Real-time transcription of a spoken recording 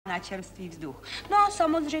na čerstvý vzduch. No a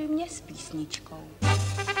samozřejmě s písničkou.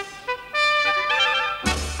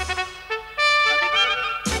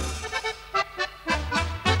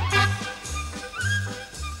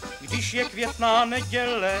 Když je květná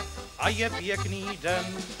neděle a je pěkný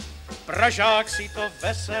den, Pražák si to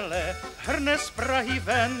vesele hrne z Prahy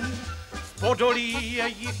ven. V Podolí je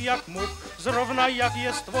jich jak much, zrovna jak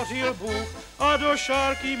je stvořil Bůh, a do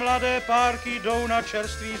šárky mladé párky jdou na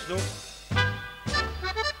čerstvý vzduch.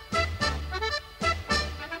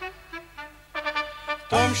 V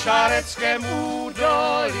tom šáreckém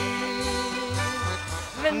údolí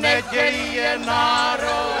v neděli je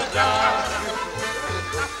národa,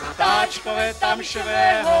 ptáčkové tam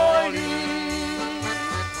švé holí,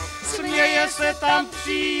 směje se tam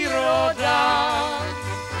příroda.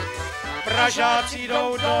 Pražáci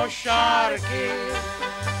jdou do šárky,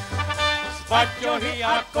 z baťohy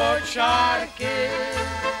a kočárky,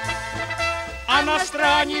 a na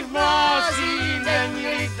stráni v mlází není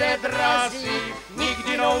lidé drazí,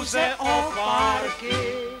 nikdy nouze o párky.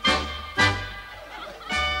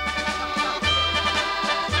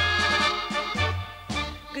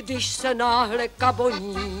 Když se náhle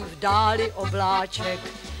kaboní v dáli obláček,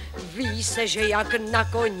 ví se, že jak na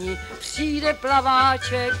koni přijde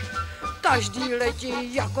plaváček. Každý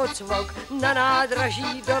letí jako cvok, na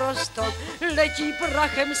nádraží do Roztok, letí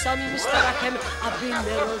prachem samým strachem, aby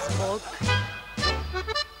nerozmok.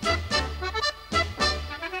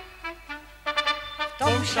 V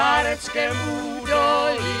tom šáreckém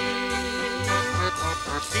údolí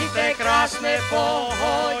při té krásné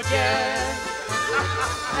pohodě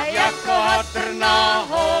jako hadr na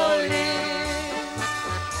holi,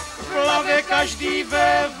 plave každý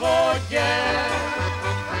ve vodě,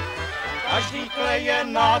 každý kleje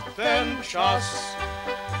na ten čas,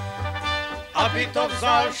 aby to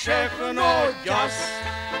vzal všechno ďas.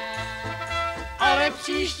 Ale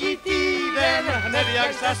příští týden, hned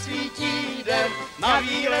jak zasvítí den, na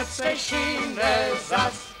výlet se šine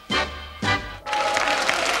zas.